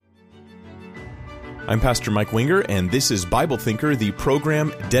I'm Pastor Mike Winger, and this is Bible Thinker, the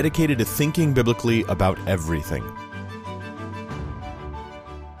program dedicated to thinking biblically about everything.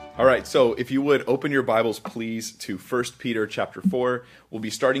 All right, so if you would, open your Bibles, please, to 1 Peter chapter 4. We'll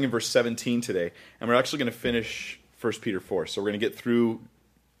be starting in verse 17 today, and we're actually going to finish 1 Peter 4. So we're going to get through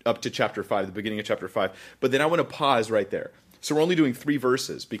up to chapter 5, the beginning of chapter 5. But then I want to pause right there. So we're only doing 3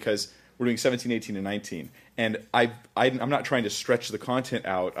 verses because we're doing 17, 18, and 19. And I'm not trying to stretch the content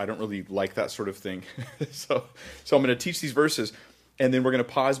out. I don't really like that sort of thing. So I'm going to teach these verses, and then we're going to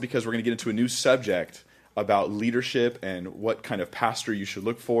pause because we're going to get into a new subject about leadership and what kind of pastor you should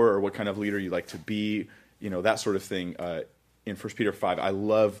look for or what kind of leader you like to be, that sort of thing in 1 Peter 5. I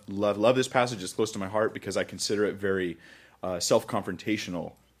love this passage. It's close to my heart because I consider it very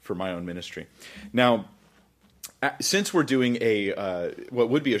self-confrontational for my own ministry. Now, since we're doing what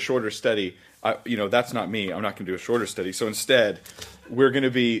would be a shorter study, that's not me. I'm not going to do a shorter study. So instead, we're going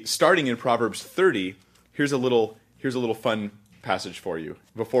to be starting in Proverbs 30. Here's a little fun passage for you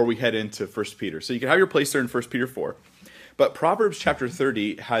before we head into 1 Peter. So you can have your place there in 1 Peter 4. But Proverbs chapter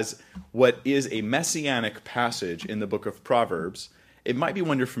 30 has what is a messianic passage in the book of Proverbs. It might be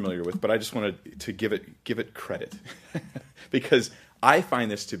one you're familiar with, but I just wanted to give it credit because I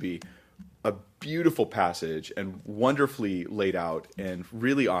find this to be a beautiful passage and wonderfully laid out and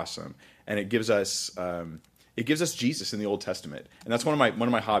really awesome. And it gives us Jesus in the Old Testament, and that's one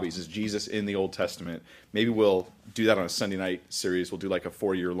of my hobbies is Jesus in the Old Testament. Maybe we'll do that on a Sunday night series. We'll do like a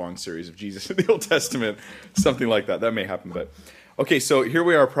 4-year-long series of Jesus in the Old Testament, something like that. That may happen, but okay. So here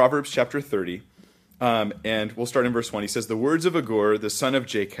we are, Proverbs chapter 30, and we'll start in verse 1. He says, "The words of Agur, the son of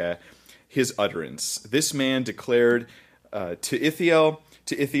Jakeh, his utterance. This man declared to Ithiel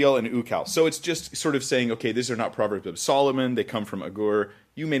and Ukal." So it's just sort of saying, okay, these are not Proverbs of Solomon. They come from Agur.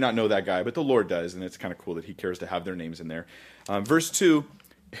 You may not know that guy, but the Lord does, and it's kind of cool that he cares to have their names in there. Verse 2,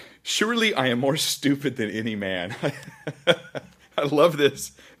 "Surely I am more stupid than any man." I love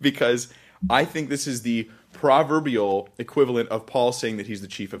this because I think this is the proverbial equivalent of Paul saying that he's the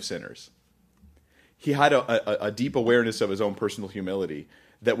chief of sinners. He had a deep awareness of his own personal humility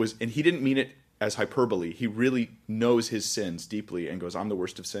and he didn't mean it as hyperbole. He really knows his sins deeply and goes, "I'm the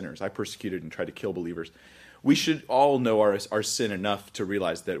worst of sinners. I persecuted and tried to kill believers." We should all know our sin enough to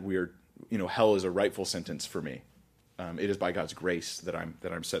realize that hell is a rightful sentence for me. It is by God's grace that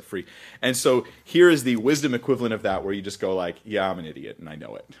I'm set free. And so here is the wisdom equivalent of that, where you just go like, "Yeah, I'm an idiot and I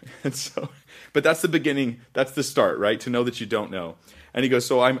know it." And so, but that's the beginning. That's the start, right? To know that you don't know. And he goes,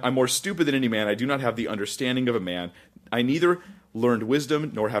 "So I'm more stupid than any man. I do not have the understanding of a man. I neither learned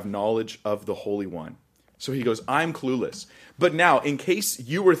wisdom nor have knowledge of the Holy One." So he goes, "I'm clueless." But now, in case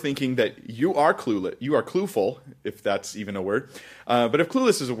you were thinking that you are clueless, you are clueful, if that's even a word. But if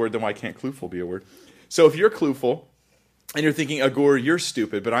clueless is a word, then why can't clueful be a word? So if you're clueful and you're thinking, "Agur, you're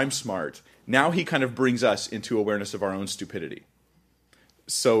stupid, but I'm smart," now he kind of brings us into awareness of our own stupidity.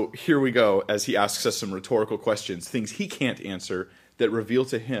 So here we go as he asks us some rhetorical questions, things he can't answer that reveal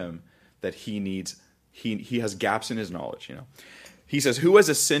to him that he has gaps in his knowledge. He says, "Who has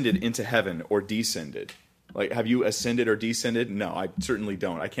ascended into heaven or descended?" Like, have you ascended or descended? No, I certainly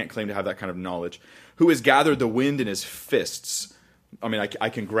don't. I can't claim to have that kind of knowledge. "Who has gathered the wind in his fists?" I mean, I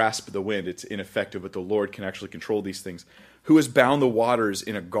can grasp the wind. It's ineffective, but the Lord can actually control these things. "Who has bound the waters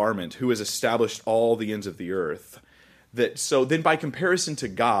in a garment? Who has established all the ends of the earth?" So then by comparison to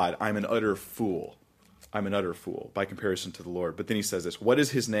God, I'm an utter fool. I'm an utter fool by comparison to the Lord. But then he says this, "What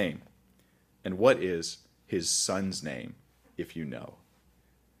is his name? And what is his son's name, if you know?"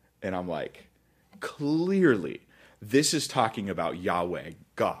 And I'm like, clearly, this is talking about Yahweh,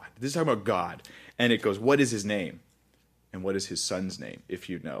 God. This is talking about God. And it goes, "What is his name? And what is his son's name, if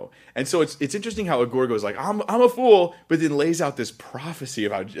you know?" And so it's interesting how Agur goes like, I'm a fool, but then lays out this prophecy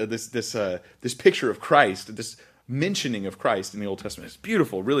about this picture of Christ, this mentioning of Christ in the Old Testament. It's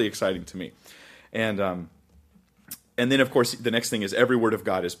beautiful, really exciting to me. And then, of course, the next thing is every word of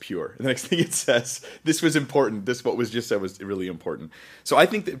God is pure. The next thing it says, this was important. What was just said was really important. So I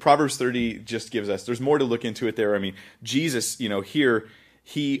think that Proverbs 30 just gives us, there's more to look into it there. I mean, Jesus, here,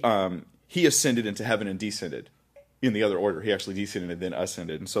 he ascended into heaven and descended in the other order. He actually descended and then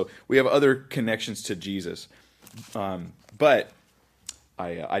ascended. And so we have other connections to Jesus. But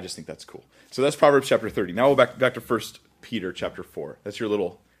I just think that's cool. So that's Proverbs chapter 30. Now we'll back to 1 Peter chapter 4. That's your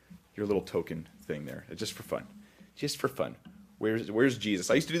little token thing there, just for fun. Just for fun. Where's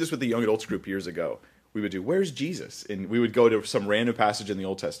Jesus? I used to do this with the young adults group years ago. We would do, "Where's Jesus?" And we would go to some random passage in the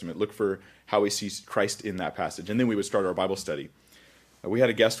Old Testament, look for how we see Christ in that passage, and then we would start our Bible study. We had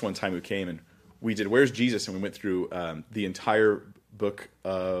a guest one time who came, and we did, "Where's Jesus?" And we went through the entire book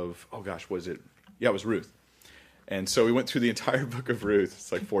of, what is it? Yeah, it was Ruth. And so we went through the entire book of Ruth.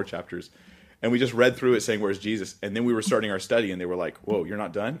 It's like 4 chapters. And we just read through it saying, where's Jesus? And then we were starting our study, and they were like, whoa, you're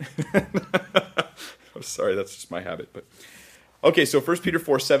not done? I'm sorry, that's just my habit. But okay, so 1 Peter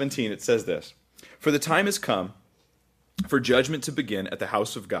 4:17, it says this. For the time has come for judgment to begin at the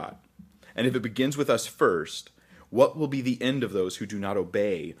house of God. And if it begins with us first, what will be the end of those who do not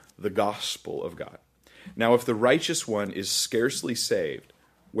obey the gospel of God? Now, if the righteous one is scarcely saved,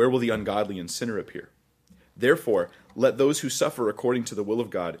 where will the ungodly and sinner appear? Therefore, let those who suffer according to the will of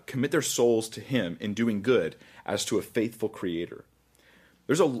God commit their souls to him in doing good as to a faithful creator.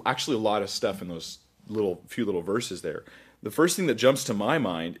 There's actually a lot of stuff in those few little verses there. The first thing that jumps to my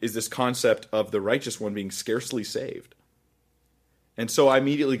mind is this concept of the righteous one being scarcely saved. And so I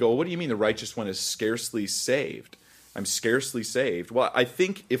immediately go, what do you mean the righteous one is scarcely saved? I'm scarcely saved. Well, I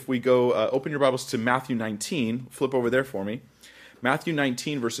think if we go, open your Bibles to Matthew 19, flip over there for me. Matthew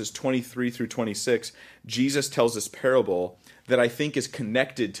 19, verses 23 through 26, Jesus tells this parable that I think is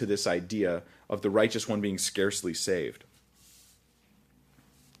connected to this idea of the righteous one being scarcely saved.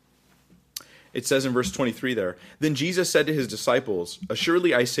 It says in verse 23 there, Then Jesus said to his disciples,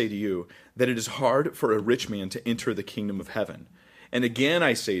 Assuredly I say to you, that it is hard for a rich man to enter the kingdom of heaven. And again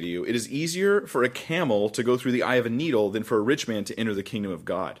I say to you, it is easier for a camel to go through the eye of a needle than for a rich man to enter the kingdom of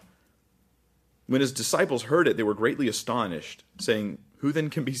God. When his disciples heard it, they were greatly astonished, saying, Who then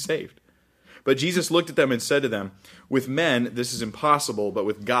can be saved? But Jesus looked at them and said to them, With men this is impossible, but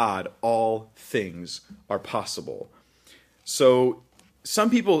with God all things are possible. So some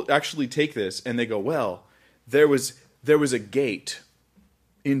people actually take this and they go, well, there was a gate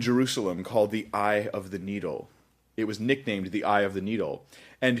in Jerusalem called the Eye of the Needle. It was nicknamed the Eye of the Needle.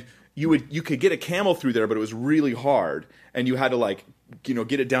 And you could get a camel through there, but it was really hard. And you had to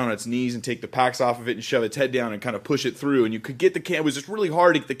get it down on its knees and take the packs off of it and shove its head down and kind of push it through. And you could get it was just really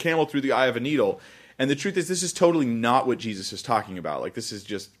hard to get the camel through the eye of a needle. And the truth is, this is totally not what Jesus is talking about. This is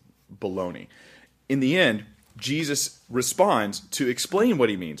just baloney. In the end, Jesus responds to explain what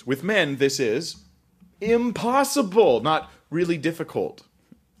he means. With men, this is impossible, not really difficult.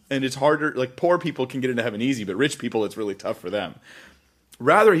 And it's harder, poor people can get into heaven easy, but rich people, it's really tough for them.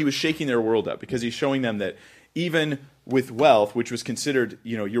 Rather, he was shaking their world up because he's showing them that even with wealth, which was considered,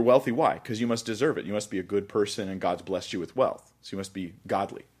 you're wealthy, why? Because you must deserve it. You must be a good person and God's blessed you with wealth. So you must be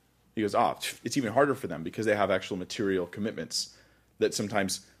godly. He goes, it's even harder for them because they have actual material commitments that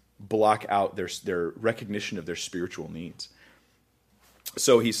sometimes block out their recognition of their spiritual needs.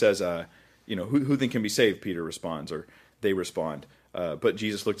 So he says, who then can be saved? Peter responds, or they respond. But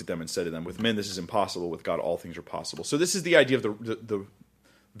Jesus looked at them and said to them, with men this is impossible, with God all things are possible. So this is the idea of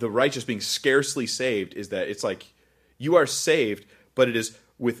the righteous being scarcely saved, is that it's like you are saved, but it is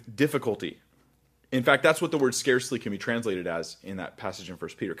with difficulty. In fact, that's what the word scarcely can be translated as in that passage in 1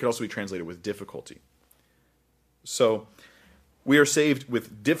 Peter. It could also be translated with difficulty. So we are saved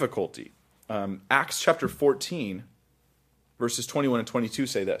with difficulty. Acts chapter 14, verses 21 and 22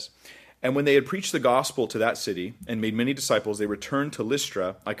 say this. And when they had preached the gospel to that city and made many disciples, they returned to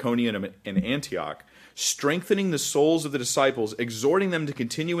Lystra, Iconium, and Antioch, strengthening the souls of the disciples, exhorting them to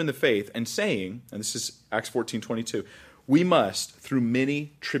continue in the faith, and saying, and this is Acts 14:22, we must, through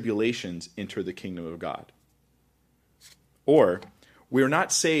many tribulations, enter the kingdom of God. Or, we are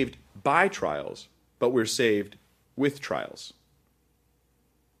not saved by trials, but we're saved with trials.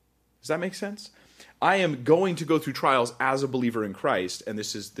 Does that make sense? I am going to go through trials as a believer in Christ, and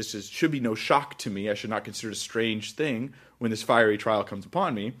this should be no shock to me. I should not consider it a strange thing when this fiery trial comes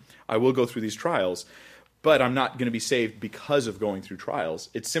upon me. I will go through these trials, but I'm not going to be saved because of going through trials.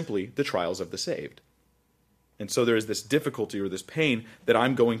 It's simply the trials of the saved. And so there is this difficulty or this pain that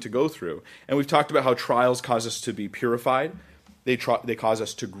I'm going to go through. And we've talked about how trials cause us to be purified. They cause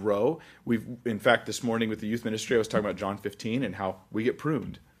us to grow. In fact, this morning with the youth ministry, I was talking about John 15 and how we get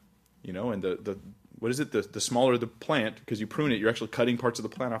pruned. And what is it? The smaller the plant, because you prune it, you're actually cutting parts of the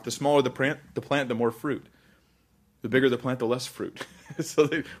plant off. The smaller the plant, the more fruit. The bigger the plant, the less fruit. So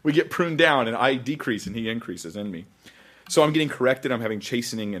we get pruned down, and I decrease, and he increases in me. So I'm getting corrected. I'm having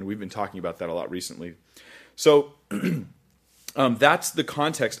chastening, and we've been talking about that a lot recently. So that's the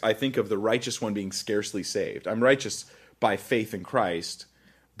context, I think, of the righteous one being scarcely saved. I'm righteous by faith in Christ,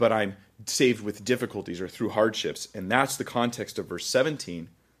 but I'm saved with difficulties or through hardships. And that's the context of verse 17,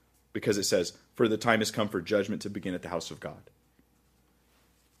 because it says, for the time has come for judgment to begin at the house of God.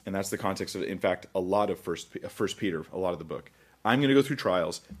 And that's the context of, in fact, a lot of First Peter, a lot of the book. I'm going to go through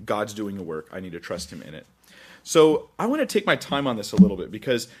trials. God's doing a work. I need to trust him in it. So I want to take my time on this a little bit,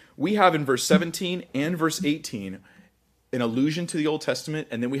 because we have in verse 17 and verse 18 an allusion to the Old Testament,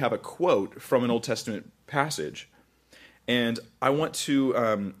 and then we have a quote from an Old Testament passage. And I want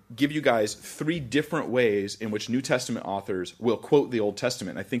to give you guys 3 different ways in which New Testament authors will quote the Old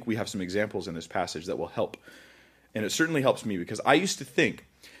Testament. I think we have some examples in this passage that will help. And it certainly helps me, because I used to think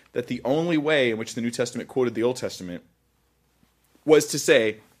that the only way in which the New Testament quoted the Old Testament was to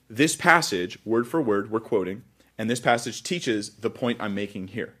say, this passage, word for word, we're quoting, and this passage teaches the point I'm making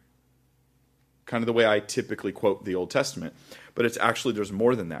here. Kind of the way I typically quote the Old Testament. But it's actually, there's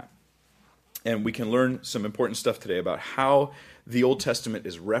more than that. And we can learn some important stuff today about how the Old Testament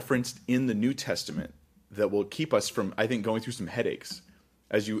is referenced in the New Testament that will keep us from, I think, going through some headaches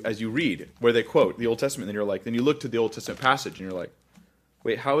as you read where they quote the Old Testament. Then you look to the Old Testament passage and you're like,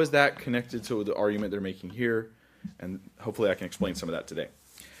 wait, how is that connected to the argument they're making here? And hopefully I can explain some of that today.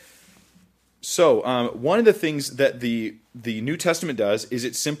 So one of the things that the New Testament does is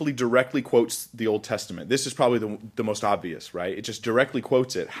it simply directly quotes the Old Testament. This is probably the most obvious, right? It just directly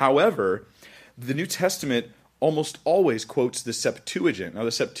quotes it. However, the New Testament almost always quotes the Septuagint. Now,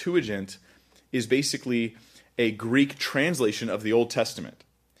 the Septuagint is basically a Greek translation of the Old Testament.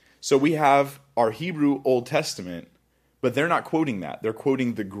 So we have our Hebrew Old Testament, but they're not quoting that. They're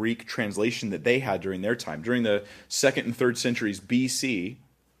quoting the Greek translation that they had during their time. During the 2nd and 3rd centuries BC,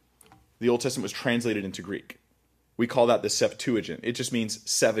 the Old Testament was translated into Greek. We call that the Septuagint. It just means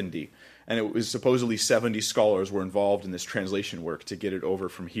 70. And it was supposedly 70 scholars were involved in this translation work to get it over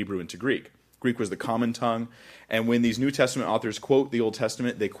from Hebrew into Greek. Greek was the common tongue. And when these New Testament authors quote the Old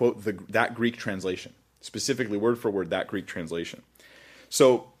Testament, they quote that Greek translation, specifically word for word, that Greek translation.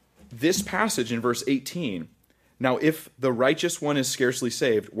 So this passage in verse 18, now if the righteous one is scarcely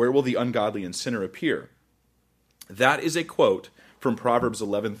saved, where will the ungodly and sinner appear? That is a quote from Proverbs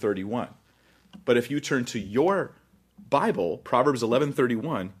 11:31. But if you turn to your Bible, Proverbs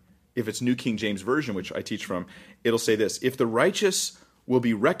 11:31, if it's New King James Version, which I teach from, it'll say this: if the righteous will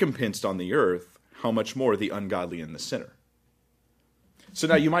be recompensed on the earth, how much more the ungodly and the sinner? So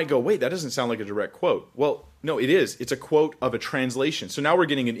now you might go, wait, that doesn't sound like a direct quote. Well, no, it is. It's a quote of a translation. So now we're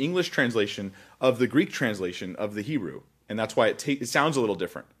getting an English translation of the Greek translation of the Hebrew, and that's why it sounds a little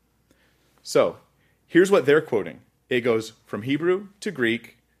different. So here's what they're quoting. It goes from Hebrew to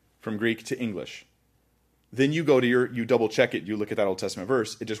Greek, from Greek to English. Then you go to you double check it, you look at that Old Testament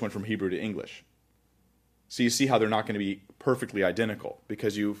verse, it just went from Hebrew to English. So you see how they're not going to be perfectly identical,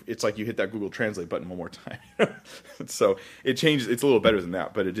 because it's like you hit that Google Translate button one more time. So it changes. It's a little better than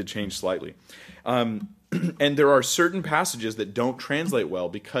that, but it did change slightly. And there are certain passages that don't translate well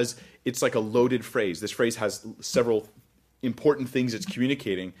because it's like a loaded phrase. This phrase has several important things it's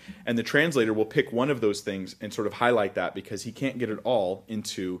communicating, and the translator will pick one of those things and sort of highlight that because he can't get it all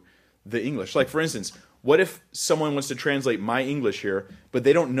into the English. Like, for instance, what if someone wants to translate my English here, but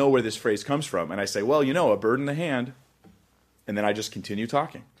they don't know where this phrase comes from? And I say, well, a bird in the hand, and then I just continue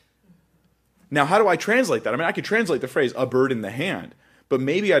talking. Now, how do I translate that? I mean, I could translate the phrase, a bird in the hand, but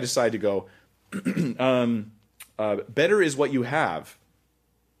maybe I decide to go, better is what you have.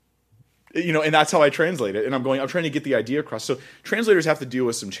 And that's how I translate it. And I'm trying to get the idea across. So translators have to deal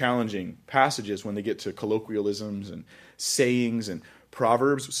with some challenging passages when they get to colloquialisms and sayings and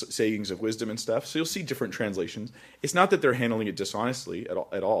proverbs, sayings of wisdom and stuff. So you'll see different translations. It's not that they're handling it dishonestly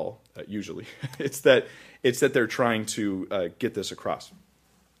at all usually. It's that they're trying to get this across.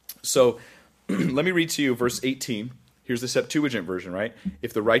 So let me read to you verse 18. Here's the Septuagint version, right?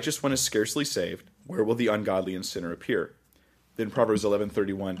 If the righteous one is scarcely saved, where will the ungodly and sinner appear? Then Proverbs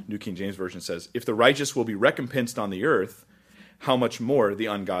 11:31, New King James Version says, if the righteous will be recompensed on the earth, how much more the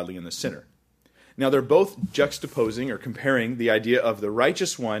ungodly and the sinner? Now they're both juxtaposing or comparing the idea of the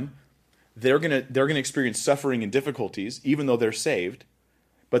righteous one. They're gonna experience suffering and difficulties, even though they're saved.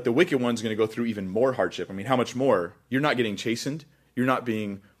 But the wicked one's going to go through even more hardship. I mean, how much more? You're not getting chastened. You're not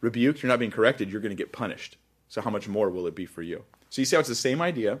being rebuked. You're not being corrected. You're going to get punished. So how much more will it be for you? So you see how it's the same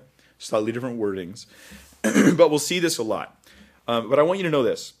idea, slightly different wordings. But we'll see this a lot. But I want you to know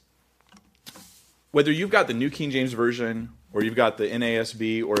this. Whether you've got the New King James Version, or you've got the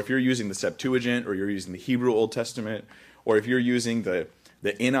NASB, or if you're using the Septuagint, or you're using the Hebrew Old Testament, or if you're using the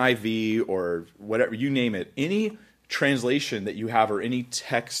NIV, or whatever, you name it, any translation that you have, or any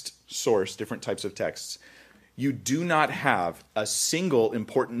text source, different types of texts, you do not have a single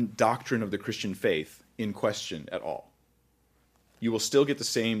important doctrine of the Christian faith in question at all. You will still get the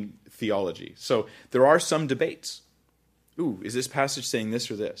same theology. So there are some debates. Ooh, is this passage saying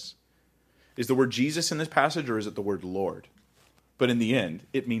this or this? Is the word Jesus in this passage, or is it the word Lord? But in the end,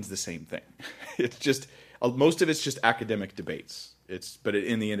 it means the same thing. It's just, most of it's just academic debates. But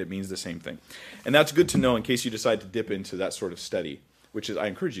in the end, it means the same thing. And that's good to know in case you decide to dip into that sort of study, which is I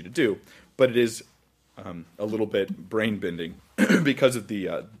encourage you to do. But it is a little bit brain-bending because of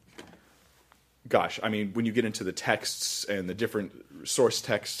the gosh, I mean, when you get into the texts and the different source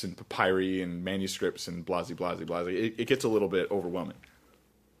texts and papyri and manuscripts and it gets a little bit overwhelming.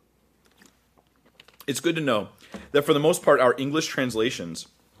 It's good to know that for the most part, our English translations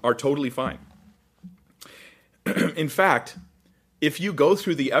are totally fine. In fact, if you go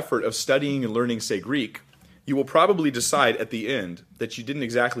through the effort of studying and learning, say, Greek, you will probably decide at the end that you didn't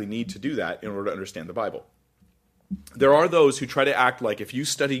exactly need to do that in order to understand the Bible. There are those who try to act like if you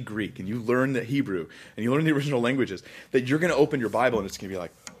study Greek and you learn the Hebrew and you learn the original languages, that you're going to open your Bible and it's going to be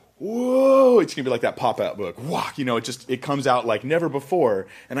like, whoa, it's going to be like that pop-out book. Wow, it comes out like never before,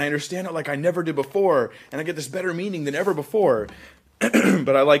 and I understand it like I never did before, and I get this better meaning than ever before.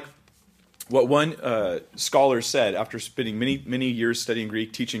 But I like what one scholar said after spending many years studying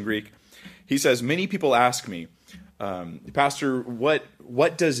Greek, teaching Greek. He says, many people ask me, Pastor,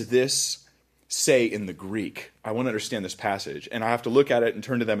 what does this say in the Greek? I want to understand this passage. And I have to look at it and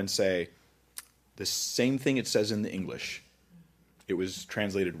turn to them and say, the same thing it says in the English. It was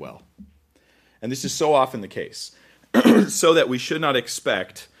translated well. And this is so often the case. So that we should not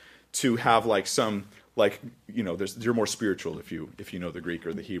expect to have you're more spiritual if you know the Greek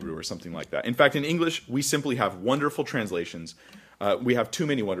or the Hebrew or something like that. In fact, in English, we simply have wonderful translations. We have too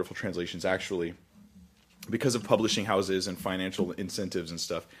many wonderful translations, actually, because of publishing houses and financial incentives and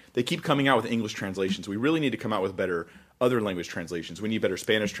stuff. They keep coming out with English translations. We really need to come out with better other language translations. We need better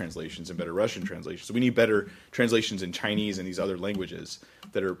Spanish translations and better Russian translations. We need better translations in Chinese and these other languages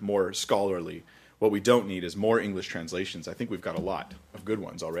that are more scholarly. What we don't need is more English translations. I think we've got a lot of good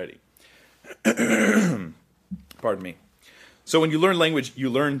ones already. Pardon me. So when you learn language, you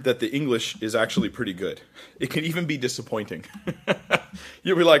learn that the English is actually pretty good. It can even be disappointing.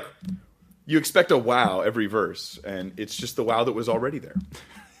 You'll be like, you expect a wow every verse, and it's just the wow that was already there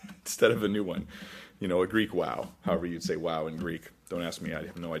instead of a new one. A Greek wow, however you'd say wow in Greek. Don't ask me, I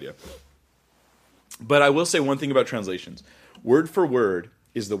have no idea. But I will say one thing about translations. Word for word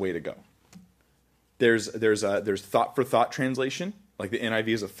is the way to go. There's thought for thought translation. Like the NIV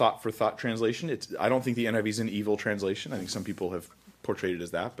is a thought for thought translation. I don't think the NIV is an evil translation. I think some people have portrayed it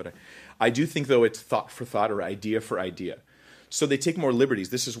as that. But I do think, though, it's thought for thought or idea for idea. So they take more liberties.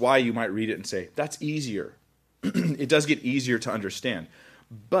 This is why you might read it and say, that's easier. It does get easier to understand.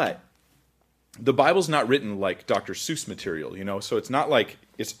 But the Bible's not written like Dr. Seuss material, so it's not like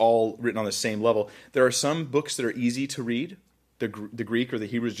it's all written on the same level. There are some books that are easy to read. The Greek or the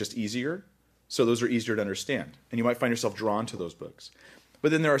Hebrew is just easier, so those are easier to understand. And you might find yourself drawn to those books.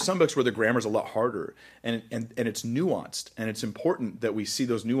 But then there are some books where the grammar's a lot harder, and it's nuanced, and it's important that we see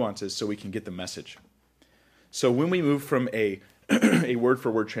those nuances so we can get the message. So when we move from a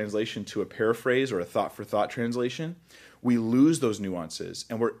word-for-word translation to a paraphrase or a thought-for-thought translation, we lose those nuances.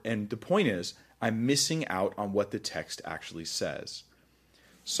 And the point is, I'm missing out on what the text actually says.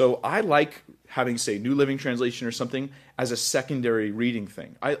 So I like having, say, New Living Translation or something as a secondary reading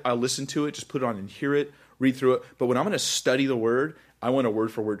thing. I'll listen to it, just put it on and hear it, read through it. But when I'm going to study the word, I want a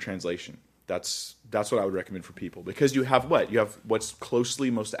word-for-word translation. That's what I would recommend for people. Because you have what? You have what's closely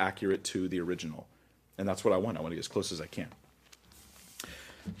most accurate to the original. And that's what I want. I want to get as close as I can.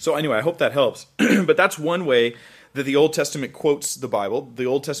 So anyway, I hope that helps. But that's one way that the Old Testament quotes the Bible. The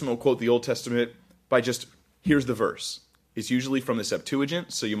Old Testament will quote the Old Testament by just, here's the verse. It's usually from the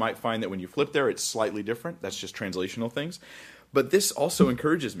Septuagint, so you might find that when you flip there, it's slightly different. That's just translational things. But this also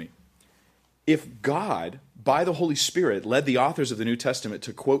encourages me. If God, by the Holy Spirit, led the authors of the New Testament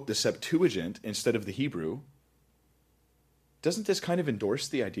to quote the Septuagint instead of the Hebrew, doesn't this kind of endorse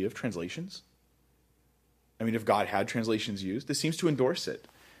the idea of translations? I mean, if God had translations used, this seems to endorse it.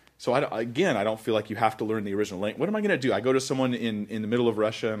 So I don't feel like you have to learn the original language. What am I going to do? I go to someone in the middle of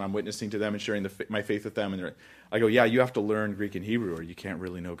Russia, and I'm witnessing to them and sharing my faith with them. And I go, yeah, you have to learn Greek and Hebrew, or you can't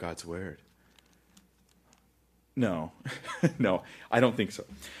really know God's word. No, no, I don't think so.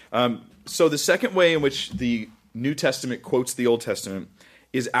 So the second way in which the New Testament quotes the Old Testament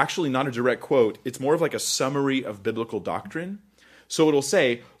is actually not a direct quote. It's more of like a summary of biblical doctrine. So it'll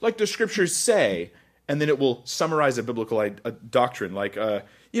say, like the scriptures say, and then it will summarize a biblical doctrine. Like,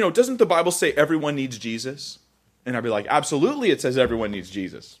 doesn't the Bible say everyone needs Jesus? And I'd be like, absolutely it says everyone needs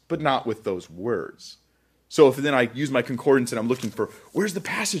Jesus, but not with those words. So if then I use my concordance and I'm looking for, where's the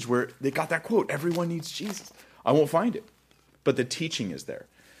passage where they got that quote, everyone needs Jesus? I won't find it. But the teaching is there.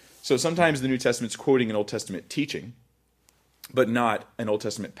 So sometimes the New Testament's quoting an Old Testament teaching, but not an Old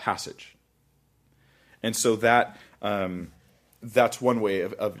Testament passage. And so that's one way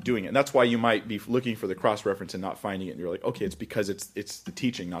of doing it. And that's why you might be looking for the cross-reference and not finding it. And you're like, okay, it's because it's the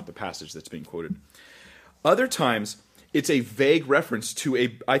teaching, not the passage that's being quoted. Other times, it's a vague reference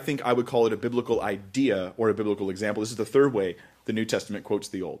to I think I would call it a biblical idea or a biblical example. This is the third way the New Testament quotes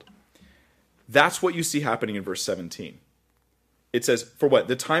the Old. That's what you see happening in verse 17. It says, for what?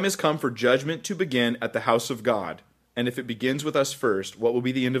 The time has come for judgment to begin at the house of God. And if it begins with us first, what will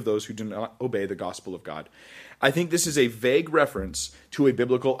be the end of those who do not obey the gospel of God? I think this is a vague reference to a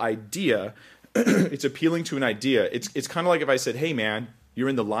biblical idea. It's appealing to an idea. It's kind of like if I said, hey man, you're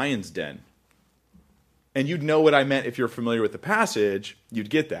in the lion's den. And you'd know what I meant if you're familiar with the passage, you'd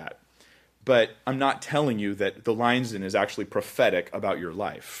get that. But I'm not telling you that the lion's den is actually prophetic about your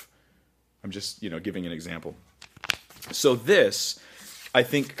life. I'm just, giving an example. So this, I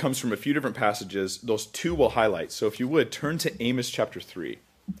think, comes from a few different passages. Those two will highlight. So if you would, turn to Amos chapter 3.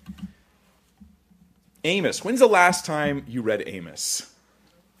 Amos. When's the last time you read Amos?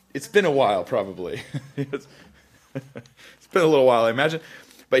 It's been a while, probably. It's been a little while, I imagine.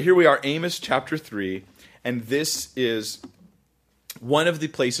 But here we are, Amos chapter 3. And this is one of the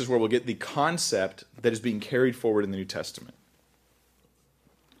places where we'll get the concept that is being carried forward in the New Testament.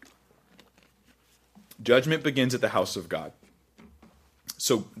 Judgment begins at the house of God.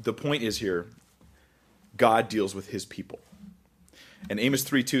 So the point is here, God deals with his people. And Amos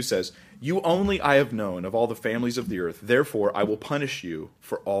 3:2 says, you only I have known of all the families of the earth, therefore I will punish you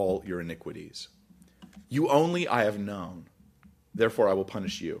for all your iniquities. You only I have known, therefore I will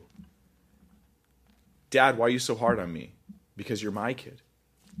punish you. Dad, why are you so hard on me? Because you're my kid.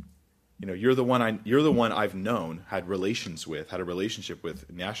 You're the one I've known, had a relationship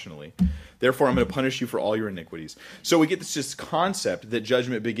with nationally. Therefore, I'm going to punish you for all your iniquities. So we get this concept that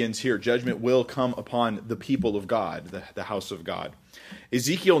judgment begins here. Judgment will come upon the people of God, the house of God.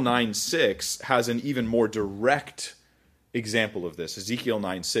 Ezekiel 9:6 has an even more direct example of this. Ezekiel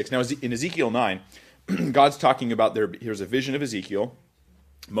 9:6. Now, in Ezekiel 9, God's talking about here's a vision of Ezekiel.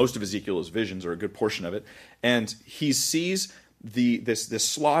 Most of Ezekiel's visions, or a good portion of it, and he sees this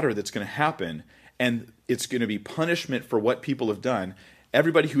slaughter that's going to happen, and it's going to be punishment for what people have done.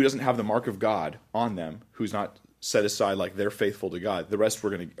 Everybody who doesn't have the mark of God on them, who's not set aside like they're faithful to God, the rest are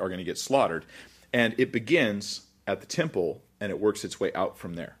going to get slaughtered. And it begins at the temple, and it works its way out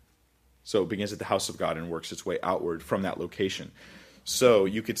from there. So it begins at the house of God and works its way outward from that location. So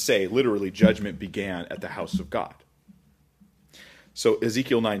you could say, literally, judgment began at the house of God. So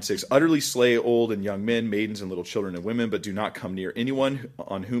Ezekiel 9:6, utterly slay old and young men, maidens and little children and women, but do not come near anyone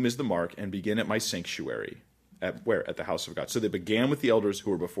on whom is the mark, and begin at my sanctuary. At where? At the house of God. So they began with the elders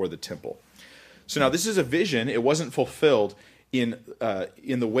who were before the temple. So now this is a vision. It wasn't fulfilled in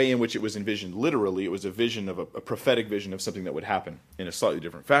the way in which it was envisioned literally. It was a vision of a prophetic vision of something that would happen in a slightly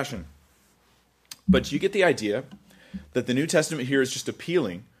different fashion. But you get the idea that the New Testament here is just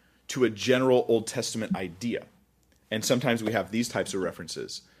appealing to a general Old Testament idea. And sometimes we have these types of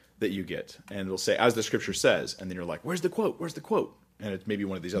references that you get. And it'll say, as the scripture says, and then you're like, where's the quote? Where's the quote? And it's maybe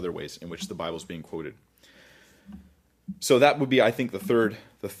one of these other ways in which the Bible's being quoted. So that would be, I think, the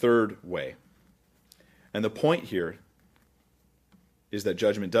third way. And the point here is that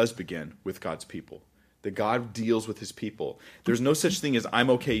judgment does begin with God's people. That God deals with his people. There's no such thing as I'm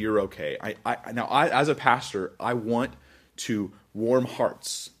okay, you're okay. Now, as a pastor, I want to warm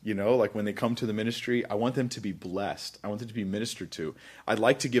hearts, like when they come to the ministry, I want them to be blessed. I want them to be ministered to. I'd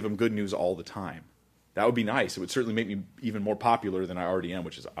like to give them good news all the time. That would be nice. It would certainly make me even more popular than I already am,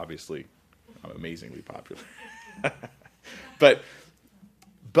 which is obviously I'm amazingly popular. But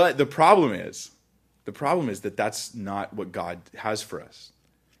the problem is that that's not what God has for us.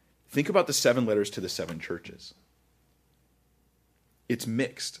 Think about the 7 letters to the 7 churches. It's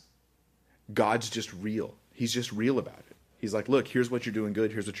mixed. God's just real. He's just real about it. He's like, look, here's what you're doing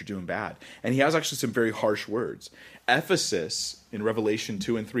good, here's what you're doing bad. And he has actually some very harsh words. Ephesus, in Revelation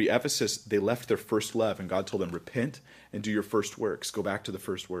 2 and 3, Ephesus, they left their first love, and God told them, repent and do your first works. Go back to the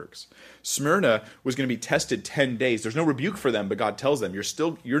first works. Smyrna was going to be tested 10 days. There's no rebuke for them, but God tells them,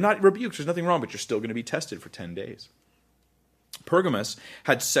 you're not rebuked, there's nothing wrong, but you're still going to be tested for 10 days. Pergamos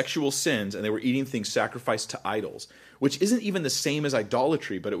had sexual sins, and they were eating things sacrificed to idols, which isn't even the same as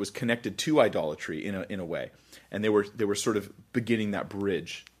idolatry, but it was connected to idolatry in a way. And they were sort of beginning that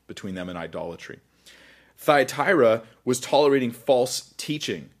bridge between them and idolatry. Thyatira was tolerating false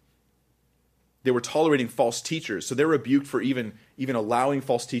teaching. They were tolerating false teachers, so they're rebuked for even allowing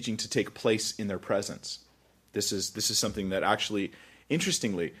false teaching to take place in their presence. This is something that actually,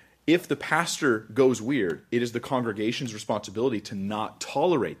 interestingly, if the pastor goes weird, it is the congregation's responsibility to not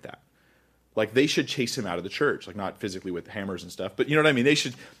tolerate that. Like, they should chase him out of the church, like not physically with hammers and stuff, but you know what I mean? They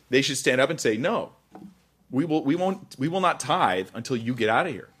should stand up and say, no, we will not tithe until you get out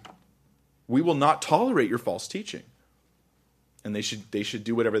of here. We will not tolerate your false teaching. And they should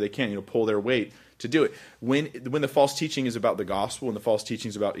do whatever they can, pull their weight to do it. When the false teaching is about the gospel and the false teaching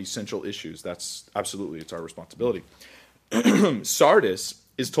is about essential issues, that's absolutely, it's our responsibility. Sardis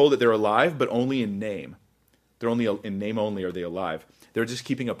is told that they're alive, but only in name. They're only in name only are they alive. They're just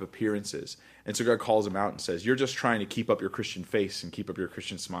keeping up appearances. And so God calls them out and says, you're just trying to keep up your Christian face and keep up your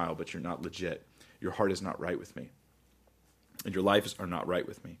Christian smile, but you're not legit. Your heart is not right with me. And your lives are not right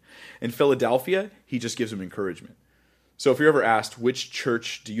with me. In Philadelphia, he just gives them encouragement. So if you're ever asked, which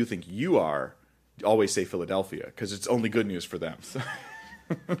church do you think you are? Always say Philadelphia, because it's only good news for them.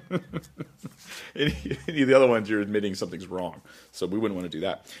 Any of the other ones, you're admitting something's wrong. So we wouldn't want to do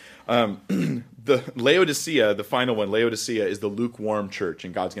that. The Laodicea, the final one, Laodicea is the lukewarm church,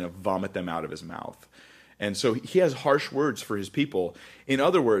 and God's going to vomit them out of his mouth. And so he has harsh words for his people. In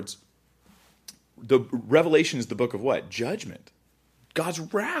other words, the Revelation is the book of what? Judgment. God's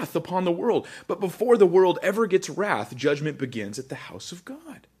wrath upon the world. But before the world ever gets wrath, judgment begins at the house of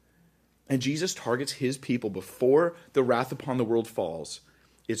God. And Jesus targets his people before the wrath upon the world falls.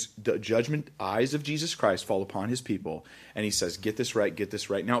 It's the judgment eyes of Jesus Christ fall upon his people. And he says, get this right, get this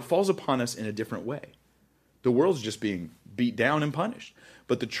right. Now it falls upon us in a different way. The world's just being beat down and punished.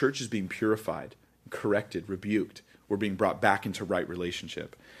 But the church is being purified, corrected, rebuked. We're being brought back into right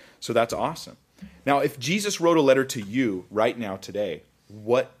relationship. So that's awesome. Now, if Jesus wrote a letter to you right now today,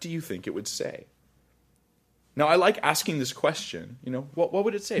 what do you think it would say? Now, I like asking this question. You know, what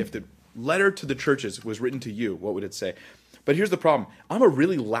would it say? If the letter to the churches was written to you, what would it say? But here's the problem. I'm a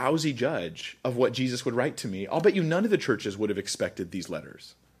really lousy judge of what Jesus would write to me. I'll bet you none of the churches would have expected these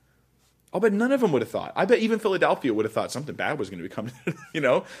letters. I'll bet none of them would have thought. I bet even Philadelphia would have thought something bad was going to become, you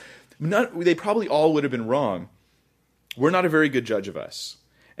know. They probably all would have been wrong. We're not a very good judge of us.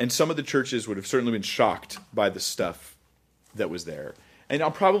 And some of the churches would have certainly been shocked by the stuff that was there. And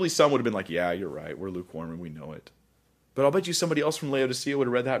probably some would have been like, yeah, you're right. We're lukewarm and we know it. But I'll bet you somebody else from Laodicea would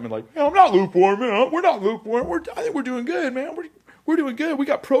have read that and been like, yeah, I'm not lukewarm, man. We're not lukewarm. I think we're doing good, man. We're doing good. We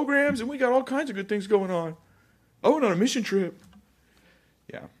got programs and we got all kinds of good things going on. I went on a mission trip.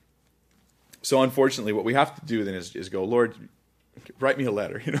 Yeah. So unfortunately, what we have to do then is go, Lord, write me a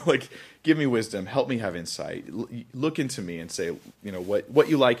letter, you know, like give me wisdom, help me have insight, look into me and say, you know, what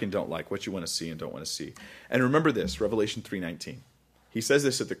you like and don't like, what you want to see and don't want to see. And remember this, Revelation 3:19. He says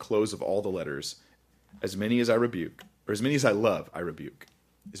this at the close of all the letters, as many as I rebuke, or as many as I love, I rebuke.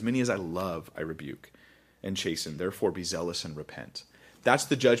 As many as I love, I rebuke and chasten. Therefore be zealous and repent. That's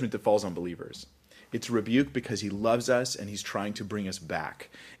the judgment that falls on believers. It's rebuke because he loves us and he's trying to bring us back.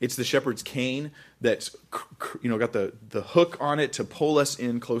 It's the shepherd's cane that's, you know, got the hook on it to pull us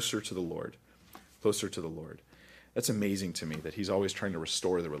in closer to the Lord. Closer to the Lord. That's amazing to me that he's always trying to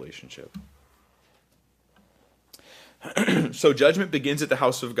restore the relationship. So judgment begins at the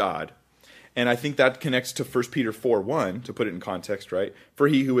house of God. And I think that connects to 1 Peter 4:1, to put it in context, right? For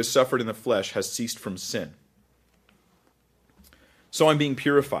he who has suffered in the flesh has ceased from sin. So I'm being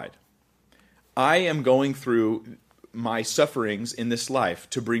purified. I am going through my sufferings in this life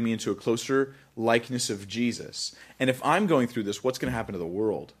to bring me into a closer likeness of Jesus. And if I'm going through this, what's going to happen to the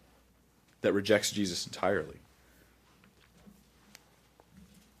world that rejects Jesus entirely?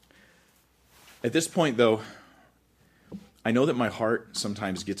 At this point, though, I know that my heart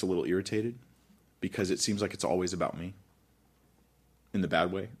sometimes gets a little irritated because it seems like it's always about me in the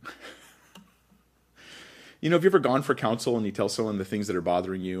bad way. You know, have you ever gone for counsel and you tell someone the things that are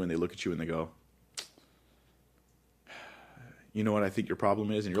bothering you and they look at you and they go, you know what I think your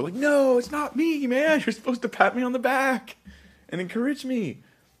problem is? And you're like, no, it's not me, man. You're supposed to pat me on the back and encourage me.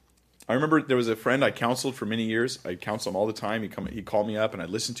 I remember there was a friend I counseled for many years. I counsel him all the time. He'd call me up and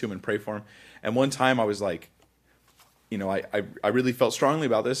I'd listen to him and pray for him. And one time I was like, you know, I really felt strongly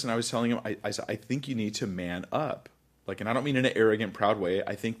about this. And I was telling him, I said, I think you need to man up. Like, and I don't mean in an arrogant, proud way.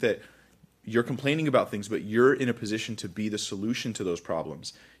 I think that you're complaining about things, but you're in a position to be the solution to those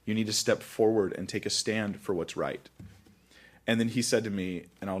problems. You need to step forward and take a stand for what's right. And then he said to me,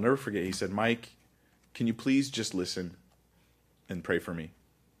 and I'll never forget, he said, Mike, can you please just listen and pray for me?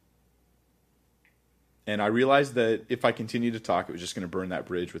 And I realized that if I continued to talk, it was just going to burn that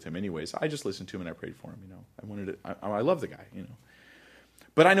bridge with him anyways. I just listened to him and I prayed for him, you know. I love the guy, you know.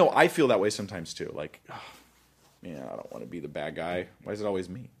 But I know I feel that way sometimes too. Like, oh, man, I don't want to be the bad guy. Why is it always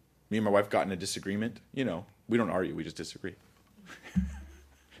me? Me and my wife got in a disagreement. You know, we don't argue, we just disagree.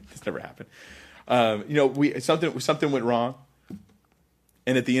 It's never happened. You know, something went wrong.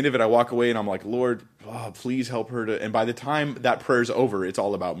 And at the end of it, I walk away and I'm like, Lord, please help her to. And by the time that prayer's over, it's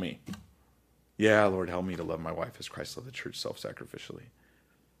all about me. Yeah, Lord, help me to love my wife as Christ loved the church self-sacrificially.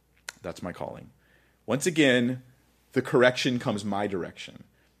 That's my calling. Once again, the correction comes my direction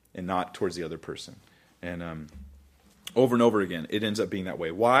and not towards the other person. And over and over again, it ends up being that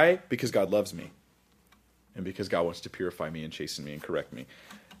way. Why? Because God loves me. And because God wants to purify me and chasten me and correct me.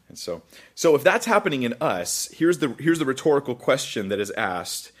 And so if that's happening in us, here's the rhetorical question that is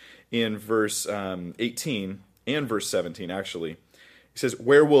asked in verse 18 and verse 17, actually. It says,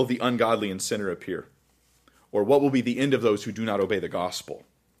 where will the ungodly and sinner appear? Or what will be the end of those who do not obey the gospel?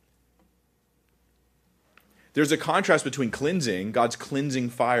 There's a contrast between cleansing, God's cleansing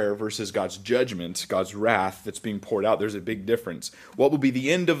fire, versus God's judgment, God's wrath that's being poured out. There's a big difference. What will be the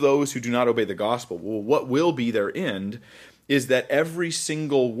end of those who do not obey the gospel? Well, what will be their end is that every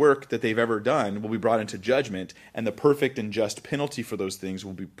single work that they've ever done will be brought into judgment, and the perfect and just penalty for those things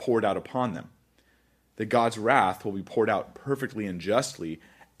will be poured out upon them. That God's wrath will be poured out perfectly and justly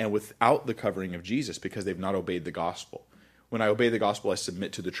and without the covering of Jesus, because they've not obeyed the gospel. When I obey the gospel, I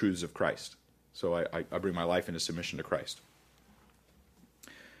submit to the truths of Christ. So I bring my life into submission to Christ.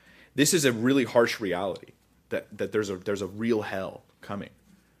 This is a really harsh reality, that there's a real hell coming,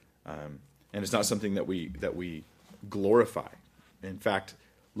 and it's not something that we glorify. In fact,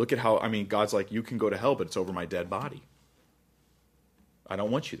 look at how, God's like, you can go to hell, but it's over my dead body. I don't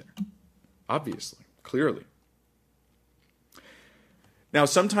want you there. Obviously, clearly. Now,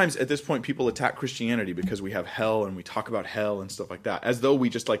 sometimes at this point, people attack Christianity because we have hell and we talk about hell and stuff like that, as though we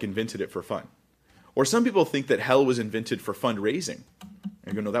just invented it for fun. Or some people think that hell was invented for fundraising.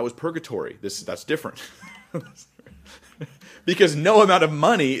 And go, no, that was purgatory. That's different. Because no amount of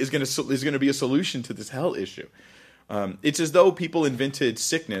money is going to be a solution to this hell issue. It's as though people invented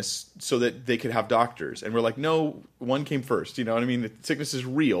sickness so that they could have doctors. And we're like, no, one came first. You know what I mean? Sickness is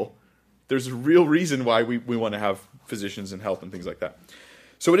real. There's a real reason why we want to have physicians and health and things like that.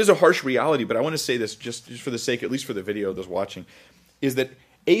 So it is a harsh reality, but I want to say this just for the sake, at least for the video those watching, is that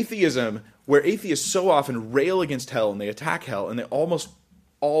atheism, where atheists so often rail against hell and they attack hell, and they almost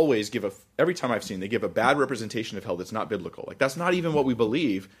always every time I've seen, they give a bad representation of hell that's not biblical. Like, that's not even what we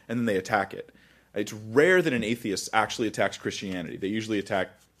believe, and then they attack it. It's rare that an atheist actually attacks Christianity. They usually attack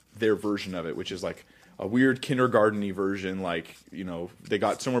their version of it, which is like a weird kindergarten-y version, they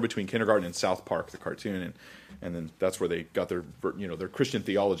got somewhere between kindergarten and South Park, the cartoon, and then that's where they got their Christian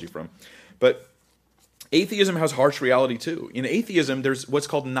theology from. But atheism has harsh reality too. In atheism, there's what's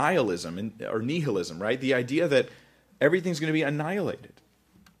called nihilism, or nihilism, right? The idea that everything's going to be annihilated.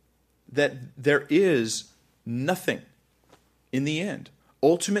 That there is nothing in the end.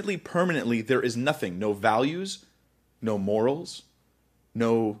 Ultimately, permanently, there is nothing. No values, no morals,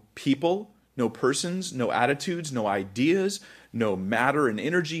 no people, no persons, no attitudes, no ideas, no matter and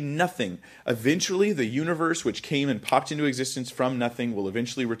energy, nothing. Eventually, the universe, which came and popped into existence from nothing, will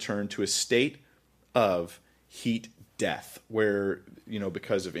eventually return to a state of heat death, where,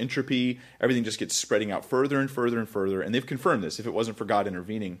 because of entropy, everything just gets spreading out further and further and further. And they've confirmed this. If it wasn't for God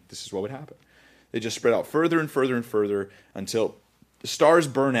intervening, this is what would happen. They just spread out further and further and further until the stars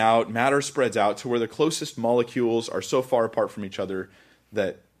burn out, matter spreads out to where the closest molecules are so far apart from each other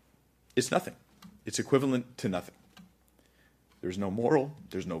that it's nothing. It's equivalent to nothing. There's no moral.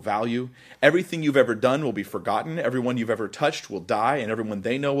 There's no value. Everything you've ever done will be forgotten. Everyone you've ever touched will die, and everyone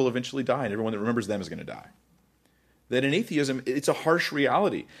they know will eventually die, and everyone that remembers them is going to die. That in atheism, it's a harsh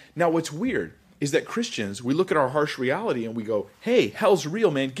reality. Now, what's weird is that Christians, we look at our harsh reality and we go, hey, hell's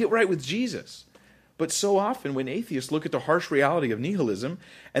real, man. Get right with Jesus. But so often when atheists look at the harsh reality of nihilism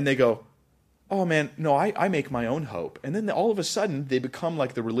and they go, oh man, no, I make my own hope. And then all of a sudden they become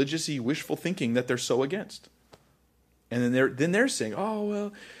like the religious-y wishful thinking that they're so against. And then they're saying,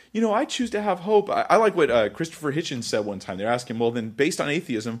 oh, well, I choose to have hope. I like what Christopher Hitchens said one time. They're asking, well, then based on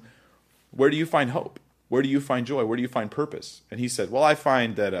atheism, where do you find hope? Where do you find joy? Where do you find purpose? And he said, well, I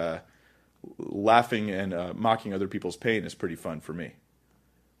find that laughing and mocking other people's pain is pretty fun for me.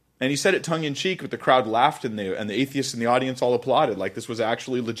 And he said it tongue-in-cheek, but the crowd laughed, and the atheists in the audience all applauded, like this was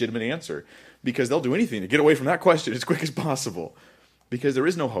actually a legitimate answer, because they'll do anything to get away from that question as quick as possible, because there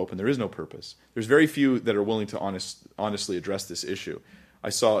is no hope and there is no purpose. There's very few that are willing to honestly address this issue. I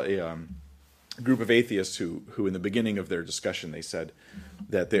saw a group of atheists who in the beginning of their discussion, they said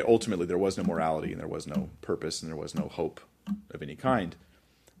that ultimately there was no morality and there was no purpose and there was no hope of any kind.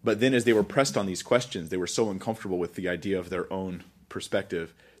 But then as they were pressed on these questions, they were so uncomfortable with the idea of their own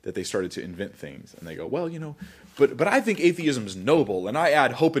perspective that they started to invent things. And they go, well, but I think atheism is noble, and I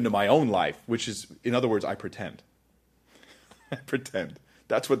add hope into my own life, which is, in other words, I pretend. I pretend.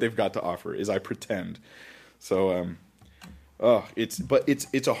 That's what they've got to offer, is I pretend. So,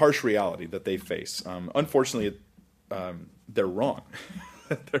 it's a harsh reality that they face. Unfortunately, they're wrong.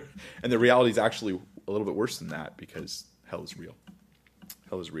 And the reality is actually a little bit worse than that, because hell is real.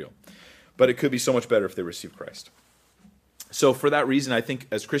 Hell is real. But it could be so much better if they receive Christ. So for that reason, I think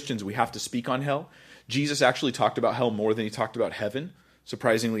as Christians, we have to speak on hell. Jesus actually talked about hell more than he talked about heaven.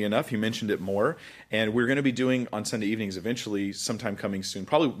 Surprisingly enough, he mentioned it more. And we're going to be doing on Sunday evenings eventually, sometime coming soon,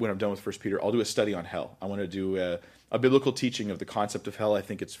 probably when I'm done with 1 Peter, I'll do a study on hell. I want to do a biblical teaching of the concept of hell. I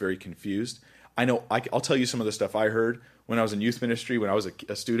think it's very confused. I know, I'll tell you some of the stuff I heard when I was in youth ministry, when I was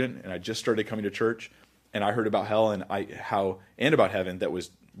a student, and I just started coming to church, and I heard about hell and about heaven that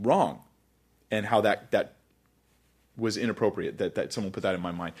was wrong, and how that was inappropriate, that someone put that in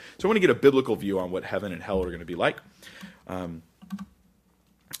my mind. So I want to get a biblical view on what heaven and hell are going to be like.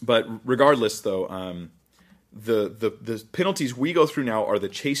 But regardless, though, the penalties we go through now are the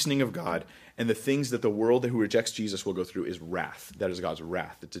chastening of God, and the things that the world who rejects Jesus will go through is wrath. That is God's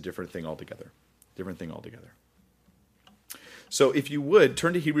wrath. It's a different thing altogether. So if you would,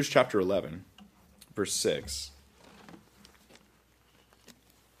 turn to Hebrews chapter 11, verse 6.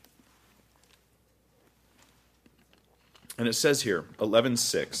 And it says here,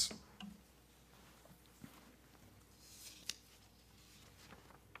 11:6.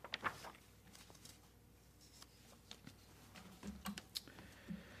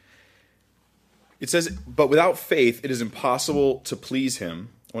 It says, but without faith it is impossible to please him.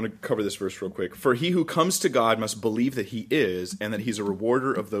 I want to cover this verse real quick. For he who comes to God must believe that he is, and that he's a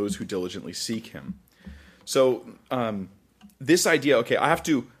rewarder of those who diligently seek him. So this idea, okay, I have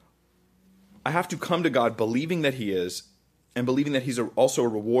to come to God believing that he is, and believing that he's also a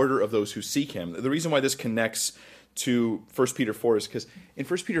rewarder of those who seek him. The reason why this connects to 1 Peter 4 is because in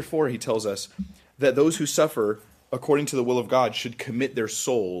 1 Peter 4 he tells us that those who suffer according to the will of God should commit their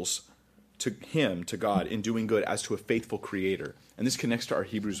souls to him, to God, in doing good as to a faithful creator. And this connects to our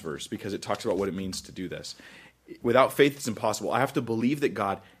Hebrews verse because it talks about what it means to do this. Without faith, it's impossible. I have to believe that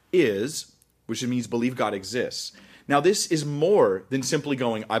God is, which means believe God exists. Now, this is more than simply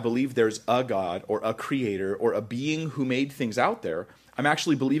going, I believe there's a God or a creator or a being who made things out there. I'm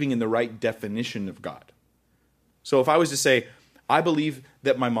actually believing in the right definition of God. So if I was to say, I believe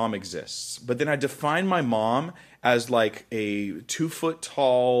that my mom exists, but then I define my mom as like a 2-foot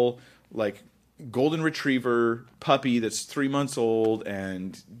tall, like golden retriever puppy that's 3 months old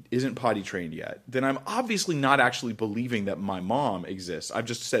and isn't potty trained yet, then I'm obviously not actually believing that my mom exists. I've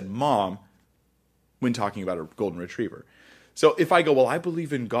just said mom when talking about a golden retriever. So if I go, well, I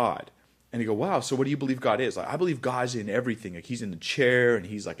believe in God, and you go, wow, so what do you believe God is? Like, I believe God's in everything. Like, he's in the chair, and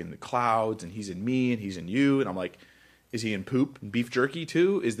he's like in the clouds, and he's in me, and he's in you. And I'm like, is he in poop and beef jerky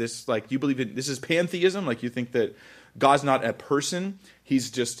too? Is this like, you believe in, this is pantheism? Like, you think that God's not a person? He's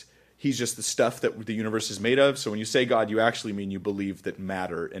just the stuff that the universe is made of. So when you say God, you actually mean you believe that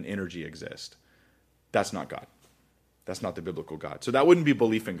matter and energy exist. That's not God. That's not the biblical God. So that wouldn't be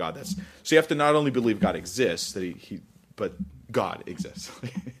belief in God. So you have to not only believe God exists, but God exists.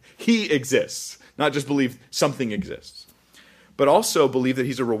 He exists, not just believe something exists. But also believe that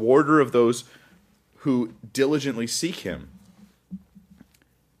he's a rewarder of those who diligently seek him.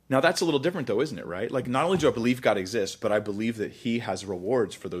 Now that's a little different though, isn't it, right? Like, not only do I believe God exists, but I believe that he has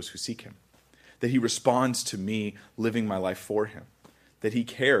rewards for those who seek him. That he responds to me living my life for him. That he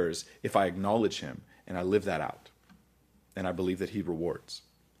cares if I acknowledge him and I live that out. And I believe that he rewards.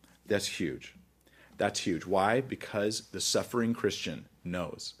 That's huge. That's huge. Why? Because the suffering Christian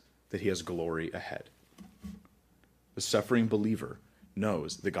knows that he has glory ahead. The suffering believer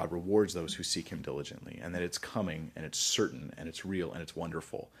knows that God rewards those who seek him diligently, and that it's coming, and it's certain, and it's real, and it's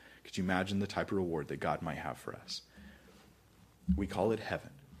wonderful. Could you imagine the type of reward that God might have for us? We call it heaven.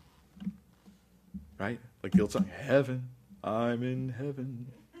 Right? Like the old song, heaven, I'm in heaven.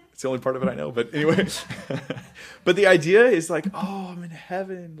 It's the only part of it I know, but anyway. But the idea is like, oh, I'm in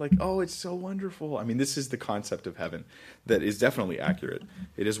heaven. Like, oh, it's so wonderful. I mean, this is the concept of heaven that is definitely accurate.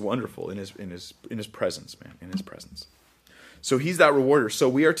 It is wonderful in his presence, man, in his presence. So he's that rewarder. So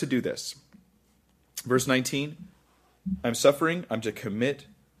we are to do this. Verse 19, I'm suffering. I'm to commit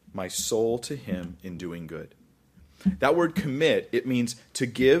my soul to him in doing good. That word commit, it means to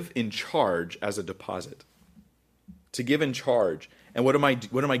give in charge as a deposit. To give in charge. And what am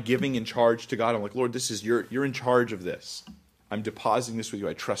I giving in charge to God? I'm like, Lord, this is you're in charge of this. I'm depositing this with you.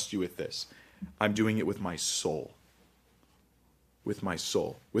 I trust you with this. I'm doing it with my soul. With my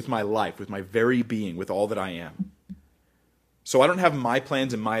soul. With my life. With my very being. With all that I am. So I don't have my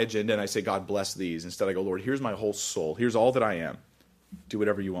plans and my agenda and I say, God, bless these. Instead, I go, Lord, here's my whole soul. Here's all that I am. Do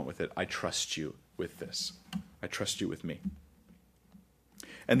whatever you want with it. I trust you with this. I trust you with me.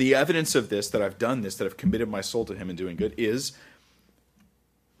 And the evidence of this, that I've done this, that I've committed my soul to him in doing good, is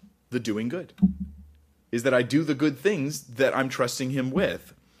the doing good. Is that I do the good things that I'm trusting him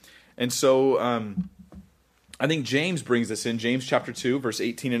with. And so I think James brings this in. James chapter 2, verse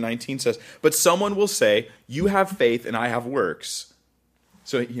 18 and 19 says, but someone will say, you have faith and I have works.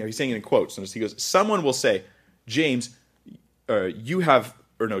 So he's saying it in quotes. Notice he goes, someone will say, James, you have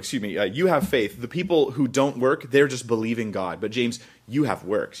faith. The people who don't work, they're just believing God. But James, you have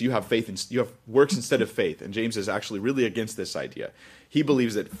works. You have faith, and you have works instead of faith. And James is actually really against this idea. He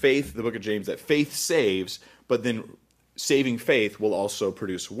believes that faith, the book of James, that faith saves, but then saving faith will also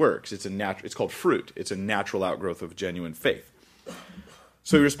produce works. It's called fruit. It's a natural outgrowth of genuine faith.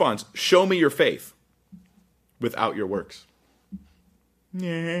 So he responds, show me your faith without your works.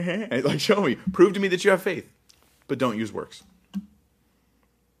 Like, show me. Prove to me that you have faith, but don't use works.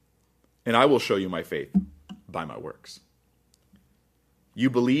 And I will show you my faith by my works. You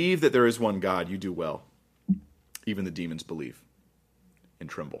believe that there is one God, you do well. Even the demons believe and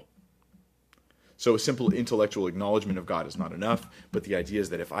tremble. So a simple intellectual acknowledgement of God is not enough, but the idea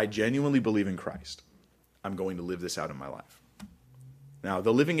is that if I genuinely believe in Christ, I'm going to live this out in my life. Now,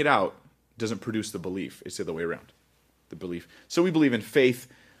 the living it out doesn't produce the belief. It's the other way around. The belief. So we believe in faith,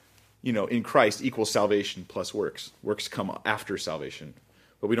 in Christ equals salvation plus works. Works come after salvation.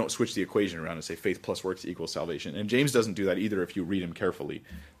 But we don't switch the equation around and say faith plus works equals salvation. And James doesn't do that either if you read him carefully.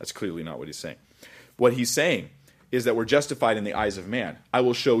 That's clearly not what he's saying. What he's saying is that we're justified in the eyes of man. I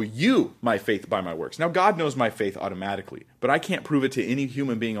will show you my faith by my works. Now, God knows my faith automatically, but I can't prove it to any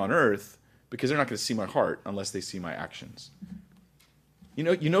human being on earth because they're not going to see my heart unless they see my actions.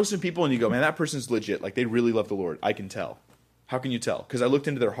 You know some people and you go, man, that person's legit. Like, they really love the Lord. I can tell. How can you tell? Because I looked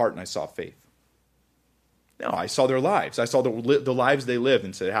into their heart and I saw faith. No, I saw their lives. I saw the lives they lived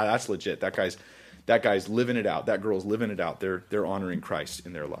and said, that's legit. That guy's living it out. That girl's living it out. They're honoring Christ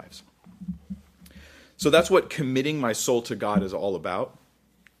in their lives. So that's what committing my soul to God is all about.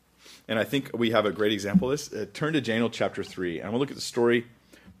 And I think we have a great example of this. Turn to Daniel chapter 3. And I'm going to look at the story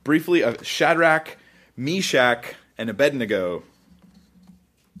briefly of Shadrach, Meshach, and Abednego.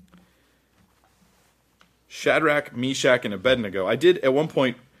 Shadrach, Meshach, and Abednego. I did at one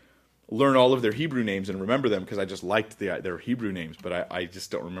point learn all of their Hebrew names and remember them because I just liked their Hebrew names, but I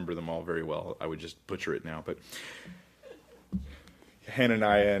just don't remember them all very well. I would just butcher it now. But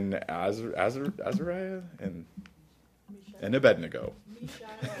Hananiah and Azariah and Abednego.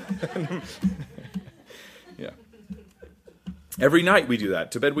 Yeah. Every night we do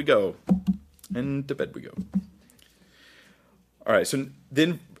that. To bed we go. And to bed we go. All right, so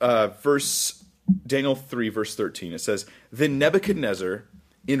then Daniel 3, verse 13, it says, Then Nebuchadnezzar,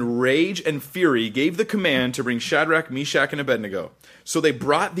 in rage and fury, gave the command to bring Shadrach, Meshach, and Abednego. So they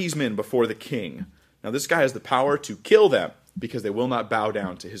brought these men before the king. Now this guy has the power to kill them because they will not bow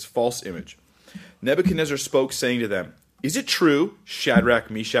down to his false image. Nebuchadnezzar spoke, saying to them, Is it true,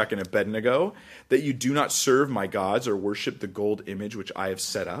 Shadrach, Meshach, and Abednego, that you do not serve my gods or worship the gold image which I have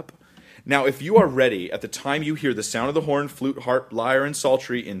set up? Now, if you are ready at the time you hear the sound of the horn, flute, harp, lyre, and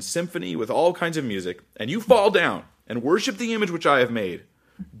psaltery in symphony with all kinds of music, and you fall down and worship the image which I have made,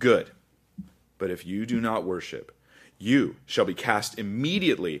 good. But if you do not worship, you shall be cast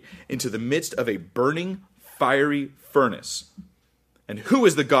immediately into the midst of a burning, fiery furnace. And who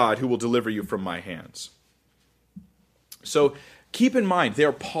is the God who will deliver you from my hands? So keep in mind, they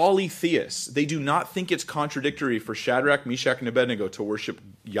are polytheists. They do not think it's contradictory for Shadrach, Meshach, and Abednego to worship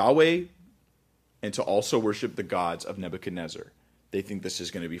Yahweh and to also worship the gods of Nebuchadnezzar. They think this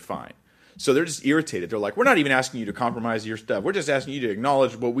is going to be fine. So they're just irritated. They're like, we're not even asking you to compromise your stuff. We're just asking you to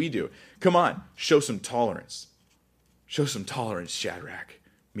acknowledge what we do. Come on, show some tolerance. Show some tolerance, Shadrach,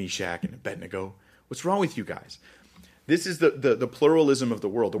 Meshach, and Abednego. What's wrong with you guys? This is the pluralism of the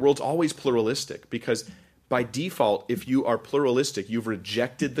world. The world's always pluralistic because by default, if you are pluralistic, you've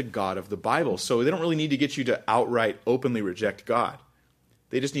rejected the God of the Bible. So they don't really need to get you to outright, openly reject God.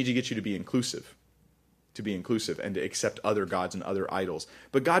 They just need to get you to be inclusive and to accept other gods and other idols.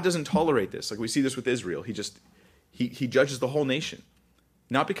 But God doesn't tolerate this. Like we see this with Israel. He judges the whole nation.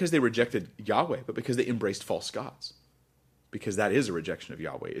 Not because they rejected Yahweh, but because they embraced false gods. Because that is a rejection of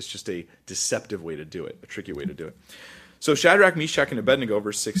Yahweh. It's just a deceptive way to do it, a tricky way to do it. So Shadrach, Meshach, and Abednego,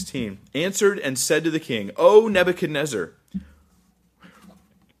 verse 16, answered and said to the king, O Nebuchadnezzar,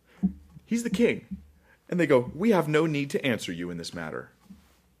 he's the king. And they go, we have no need to answer you in this matter.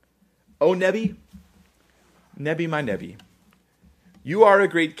 O Nebi, my Nebi, you are a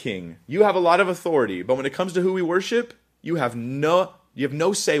great king. You have a lot of authority, but when it comes to who we worship, you have no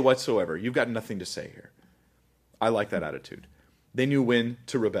say whatsoever. You've got nothing to say here. I like that attitude. They knew when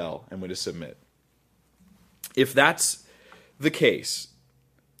to rebel and when to submit. If that's the case,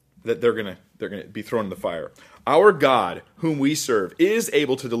 that they're gonna be thrown in the fire. Our God, whom we serve, is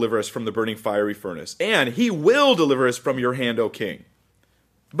able to deliver us from the burning fiery furnace, and he will deliver us from your hand, O king.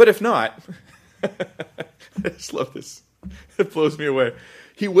 But if not, I just love this. It blows me away.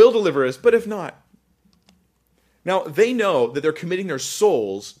 He will deliver us, but if not, Now, they know that they're committing their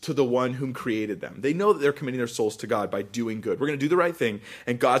souls to the one whom created them. They know that they're committing their souls to God by doing good. We're going to do the right thing,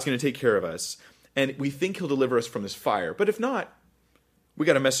 and God's going to take care of us. And we think he'll deliver us from this fire. But if not, we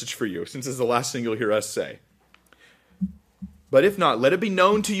got a message for you, since this is the last thing you'll hear us say. But if not, let it be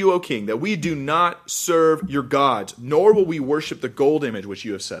known to you, O king, that we do not serve your gods, nor will we worship the gold image which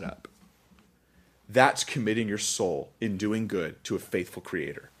you have set up. That's committing your soul in doing good to a faithful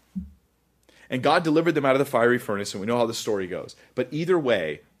creator. And God delivered them out of the fiery furnace, and we know how the story goes. But either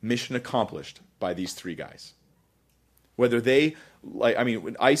way, mission accomplished by these three guys. Whether they,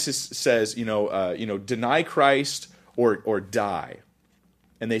 when ISIS says, deny Christ or die,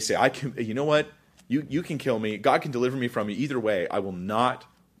 and they say, you know what? You can kill me. God can deliver me from you. Either way, I will not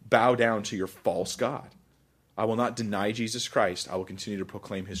bow down to your false God. I will not deny Jesus Christ. I will continue to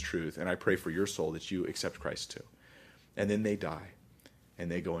proclaim his truth. And I pray for your soul that you accept Christ too. And then they die. And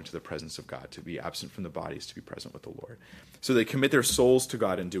they go into the presence of God. To be absent from the bodies, to be present with the Lord. So they commit their souls to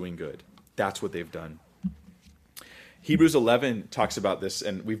God in doing good. That's what they've done. Hebrews 11 talks about this,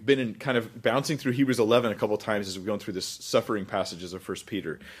 and we've been kind of bouncing through Hebrews 11 a couple of times as we've gone through this suffering passages of 1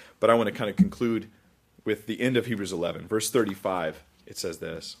 Peter. But I want to kind of conclude with the end of Hebrews 11. Verse 35, it says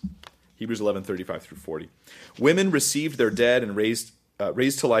this. Hebrews 11, 35 through 40. Women received their dead and raised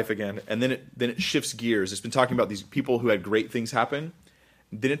to life again, and then it shifts gears. It's been talking about these people who had great things happen.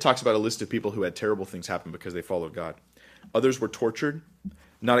 Then it talks about a list of people who had terrible things happen because they followed God. Others were tortured,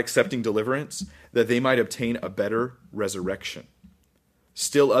 not accepting deliverance, that they might obtain a better resurrection.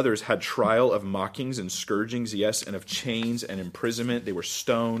 Still others had trial of mockings and scourgings, yes, and of chains and imprisonment. They were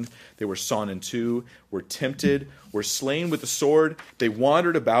stoned, they were sawn in two, were tempted, were slain with the sword. They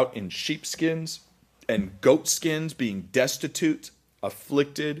wandered about in sheepskins and goatskins, being destitute,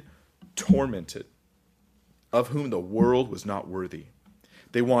 afflicted, tormented, of whom the world was not worthy.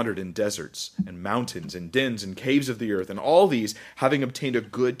 They wandered in deserts and mountains and dens and caves of the earth, and all these, having obtained a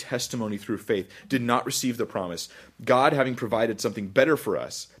good testimony through faith, did not receive the promise, God having provided something better for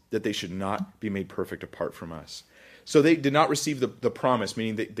us, that they should not be made perfect apart from us. So they did not receive the promise,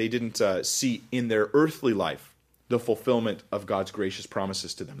 meaning that they didn't see in their earthly life the fulfillment of God's gracious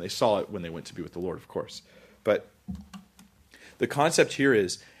promises to them. They saw it when they went to be with the Lord, of course. But the concept here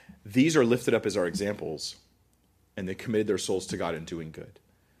is these are lifted up as our examples, and they committed their souls to God in doing good,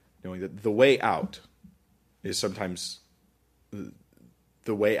 knowing that the way out is sometimes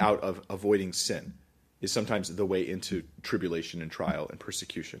the way out of avoiding sin is sometimes the way into tribulation and trial and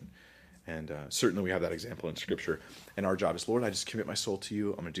persecution. And certainly we have that example in Scripture. And our job is, Lord, I just commit my soul to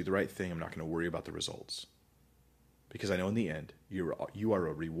you. I'm going to do the right thing. I'm not going to worry about the results. Because I know in the end, you are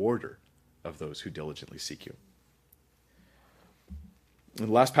a rewarder of those who diligently seek you. And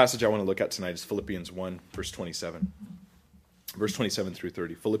the last passage I want to look at tonight is Philippians 1, verse 27. Verse 27 through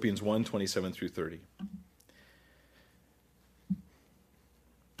 30. Philippians 1, 27 through 30.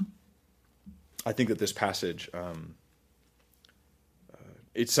 I think that this passage,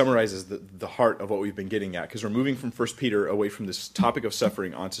 it summarizes the heart of what we've been getting at, because we're moving from 1 Peter away from this topic of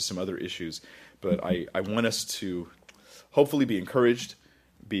suffering onto some other issues. But I want us to hopefully be encouraged,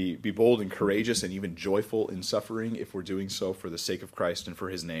 be bold and courageous and even joyful in suffering if we're doing so for the sake of Christ and for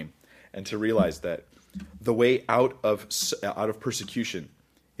his name, and to realize that the way out of persecution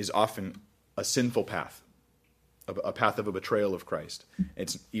is often a sinful path, a path of a betrayal of Christ.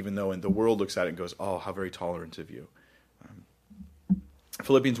 It's even though the world looks at it and goes, "Oh, how very tolerant of you."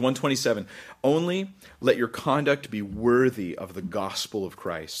 Philippians 1:27, only let your conduct be worthy of the gospel of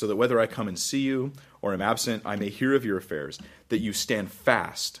Christ, so that whether I come and see you or am absent, I may hear of your affairs, that you stand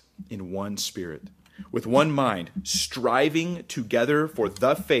fast in one spirit, with one mind, striving together for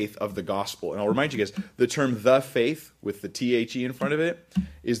the faith of the gospel. And I'll remind you guys, the term "the faith" with the THE in front of it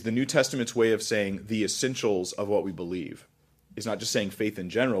is the New Testament's way of saying the essentials of what we believe. It's not just saying faith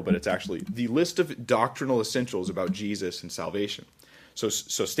in general, but it's actually the list of doctrinal essentials about Jesus and salvation. So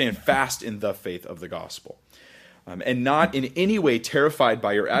stand fast in the faith of the gospel, and not in any way terrified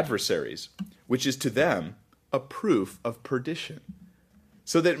by your adversaries, which is to them a proof of perdition.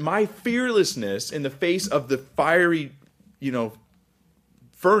 So that my fearlessness in the face of the fiery,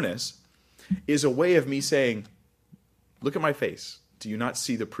 furnace is a way of me saying, look at my face. Do you not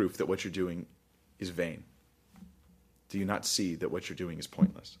see the proof that what you're doing is vain? Do you not see that what you're doing is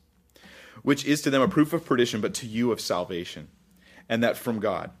pointless? Which is to them a proof of perdition, but to you of salvation. And that from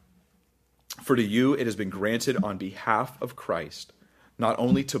God. For to you it has been granted on behalf of Christ, not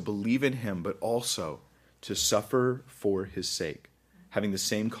only to believe in him, but also to suffer for his sake, having the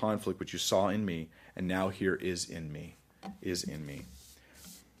same conflict which you saw in me, and now here is in me.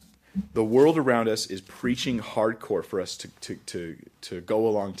 The world around us is preaching hardcore for us to go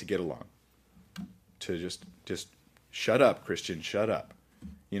along, to get along. to just shut up, Christian, shut up.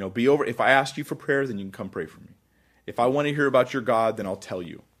 Be over. If I asked you for prayer, then you can come pray for me. If I want to hear about your God, then I'll tell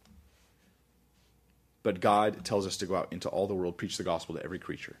you. But God tells us to go out into all the world, preach the gospel to every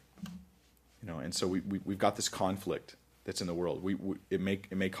creature. And so we've got this conflict that's in the world. It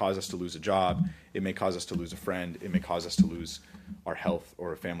may cause us to lose a job. It may cause us to lose a friend. It may cause us to lose our health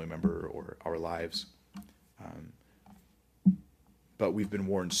or a family member or our lives. But we've been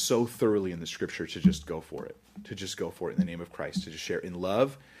warned so thoroughly in the Scripture to just go for it. To just go for it in the name of Christ. To just share in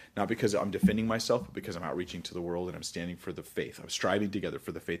love, not because I'm defending myself, but because I'm outreaching to the world and I'm standing for the faith. I'm striving together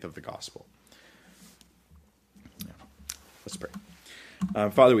for the faith of the gospel. Yeah. Let's pray.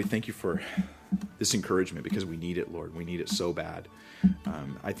 Father, we thank you for this encouragement because we need it, Lord. We need it so bad.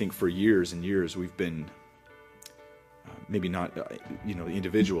 I think for years and years we've been, maybe not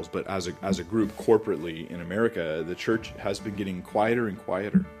individuals, but as a group corporately in America, the church has been getting quieter and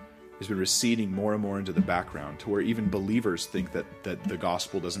quieter. It's been receding more and more into the background to where even believers think that the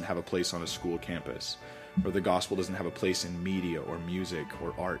gospel doesn't have a place on a school campus, or the gospel doesn't have a place in media or music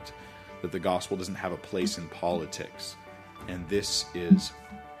or art, that the gospel doesn't have a place in politics. And this is,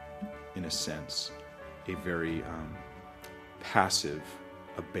 in a sense, a very passive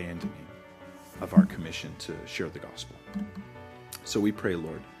abandoning of our commission to share the gospel. So we pray,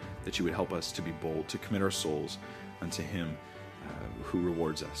 Lord, that you would help us to be bold, to commit our souls unto him who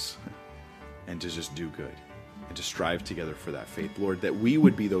rewards us, and to just do good, and to strive together for that faith, Lord, that we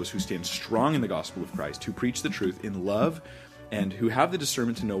would be those who stand strong in the gospel of Christ, who preach the truth in love, and who have the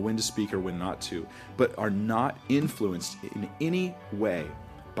discernment to know when to speak or when not to, but are not influenced in any way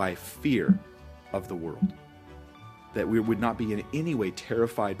by fear of the world. That we would not be in any way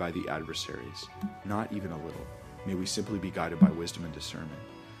terrified by the adversaries, not even a little. May we simply be guided by wisdom and discernment,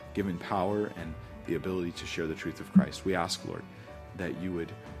 given power and the ability to share the truth of Christ. We ask, Lord, that you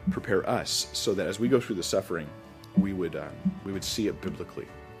would prepare us so that as we go through the suffering, we would see it biblically.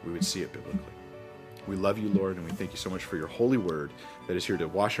 We would see it biblically. We love you, Lord, and we thank you so much for your holy word that is here to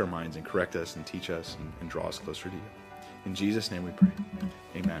wash our minds and correct us and teach us and draw us closer to you. In Jesus' name we pray.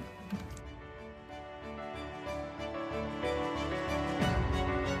 Amen.